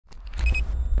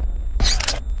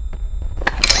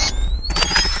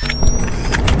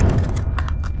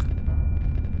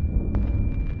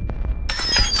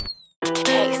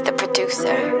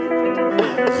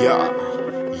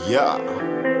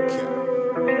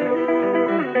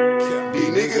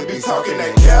niggas be talking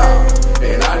that cow,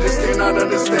 and I just cannot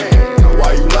understand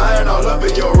why you lying all up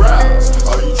in your raps.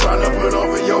 Are you trying to put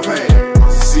on for your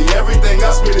fans? See, everything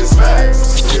I spit is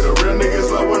facts. Yeah, the real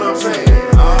niggas love what I'm saying.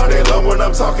 They love when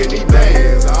I'm talking these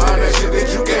bands. That shit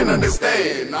that you can't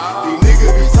understand. These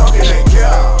niggas be talking that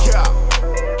cow.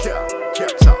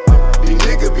 These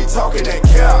niggas be talking that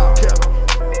cow.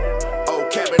 Oh,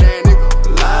 capping that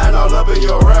nigga, lying all up in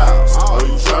your raps. Are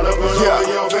you trying to put on for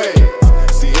your fans?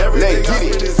 See, everything I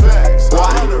spit is facts. The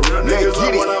real niggas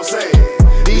love what I'm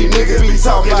saying. These niggas be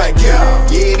talking like cow.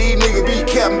 Yeah, these niggas be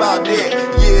capping about that.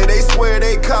 Yeah, they swear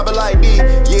they copping like this.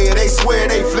 Yeah, they swear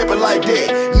they flipping like that.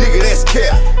 Nigga, that's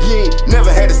cap. You ain't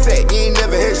never had a sack. You ain't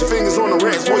never had your fingers on the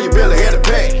racks where you barely had a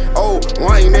pack. Oh,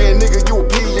 lame man, nigga, you a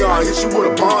peon. Hit you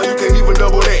with a bomb, you can't even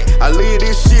double that. I live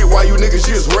this shit while you niggas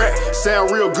just rap.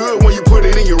 Sound real good when you put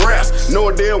it in your raps. Know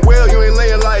it damn well you ain't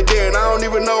laying like that. And I don't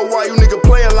even know why you nigga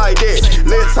playing like that.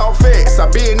 Let's talk facts. I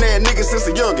been that nigga since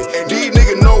a youngin'. These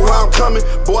niggas know how I'm coming.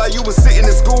 Boy, you was sitting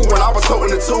in school when I was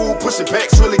holding the tool, pushing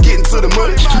packs, really getting to the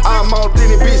money. I'm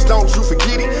authentic, bitch, don't you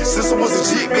forget it. Since I was a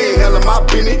jit, been hell in my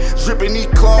business. Dripping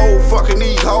these clothes, fucking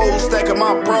these hoes, stacking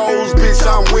my bros, bitch,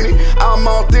 I'm winning. I'm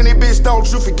authentic, bitch, don't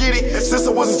you forget it. Since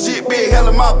I was a jit, been hell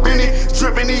in my business.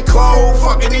 Dripping these clothes,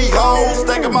 fucking these hoes,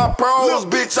 stacking my bros,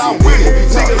 bitch, I'm winning.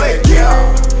 Nigga, let go.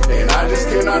 And I just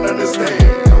cannot understand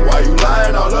why you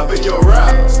lying